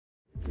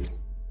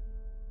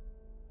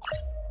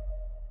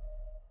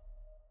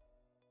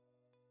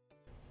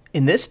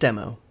In this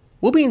demo,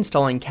 we'll be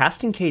installing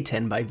Kasten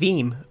K10 by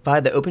Veeam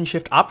via the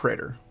OpenShift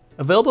operator,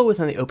 available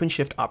within the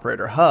OpenShift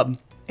OperatorHub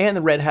and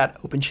the Red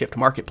Hat OpenShift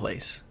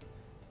Marketplace.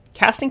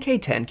 Kasten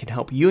K10 can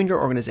help you and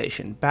your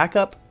organization back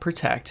up,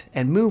 protect,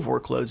 and move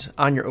workloads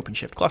on your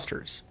OpenShift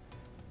clusters.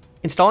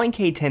 Installing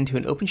K10 to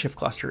an OpenShift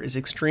cluster is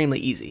extremely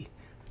easy.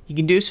 You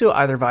can do so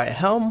either via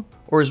Helm,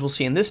 or as we'll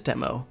see in this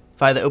demo,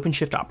 via the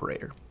OpenShift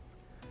operator.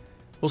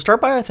 We'll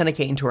start by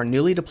authenticating to our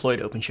newly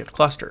deployed OpenShift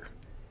cluster.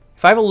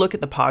 If I have a look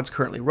at the pods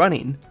currently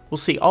running, we'll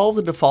see all of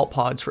the default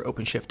pods for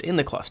OpenShift in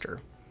the cluster.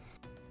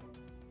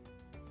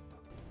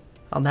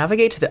 I'll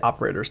navigate to the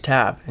Operators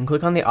tab and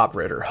click on the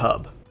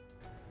OperatorHub.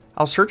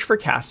 I'll search for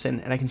Kasten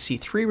and I can see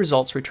 3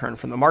 results returned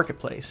from the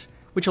marketplace,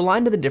 which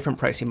align to the different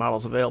pricing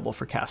models available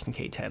for Kasten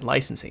K10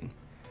 licensing.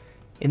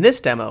 In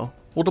this demo,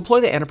 we'll deploy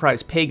the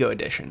Enterprise Pay-Go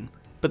edition,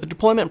 but the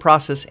deployment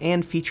process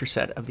and feature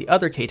set of the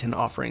other K10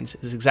 offerings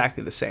is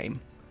exactly the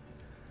same.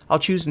 I'll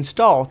choose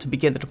Install to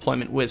begin the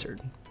deployment wizard.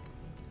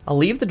 I'll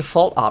leave the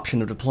default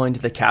option of deploying to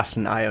the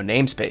Kasten IO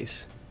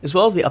namespace, as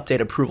well as the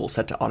update approval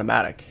set to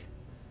automatic.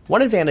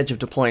 One advantage of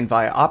deploying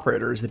via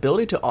Operator is the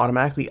ability to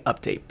automatically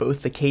update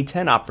both the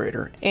K10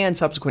 operator and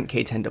subsequent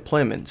K10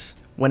 deployments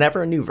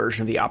whenever a new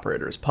version of the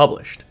operator is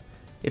published.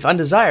 If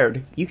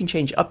undesired, you can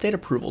change update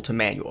approval to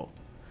manual.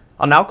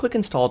 I'll now click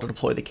Install to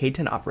deploy the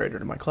K10 operator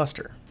to my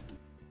cluster.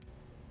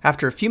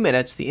 After a few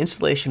minutes, the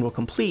installation will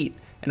complete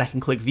and I can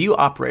click View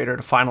Operator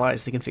to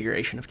finalize the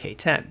configuration of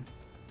K10.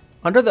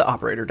 Under the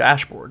operator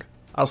dashboard,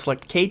 I'll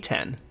select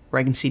K10, where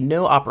I can see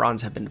no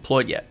operons have been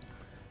deployed yet.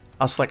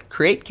 I'll select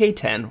Create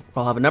K10, where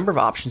I'll have a number of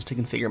options to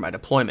configure my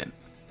deployment.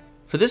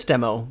 For this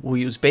demo, we'll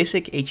use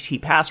basic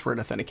HTTP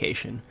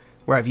authentication,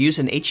 where I've used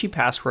an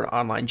HTTP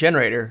online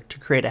generator to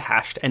create a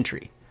hashed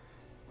entry.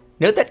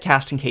 Note that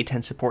Kasten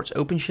K10 supports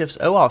OpenShift's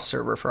OAuth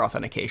server for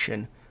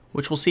authentication,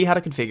 which we'll see how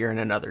to configure in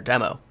another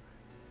demo.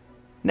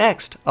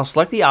 Next, I'll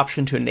select the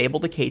option to enable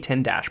the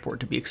K10 dashboard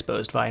to be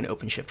exposed via an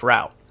OpenShift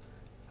route.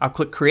 I'll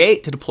click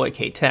Create to deploy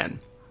K10.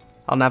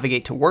 I'll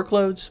navigate to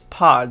Workloads,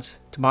 Pods,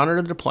 to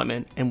monitor the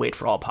deployment and wait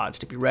for all pods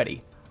to be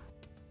ready.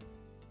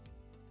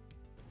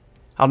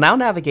 I'll now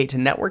navigate to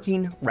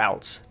Networking,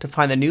 Routes, to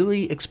find the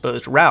newly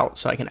exposed route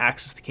so I can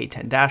access the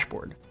K10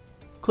 dashboard.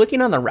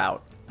 Clicking on the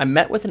route, I'm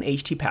met with an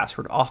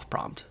HTTP auth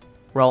prompt,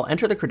 where I'll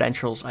enter the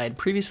credentials I had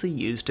previously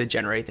used to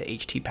generate the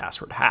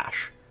HTTP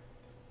hash.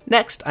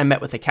 Next, I'm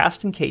met with a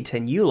Kasten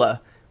K10 EULA,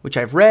 which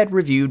I've read,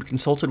 reviewed,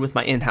 consulted with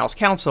my in-house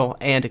counsel,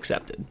 and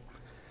accepted.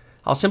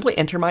 I'll simply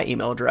enter my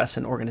email address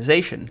and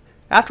organization,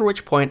 after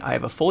which point I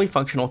have a fully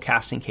functional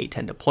Kasten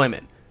K10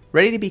 deployment,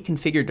 ready to be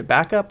configured to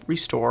backup,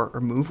 restore,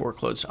 or move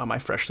workloads on my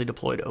freshly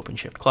deployed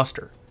OpenShift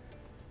cluster.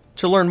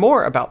 To learn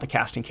more about the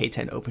Kasten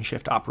K10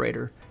 OpenShift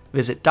operator,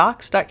 visit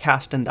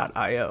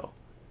docs.kasten.io.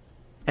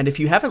 And if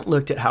you haven't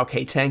looked at how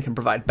K10 can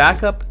provide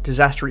backup,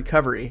 disaster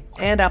recovery,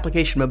 and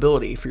application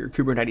mobility for your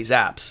Kubernetes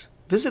apps,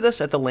 visit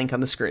us at the link on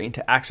the screen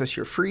to access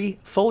your free,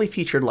 fully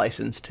featured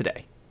license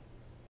today.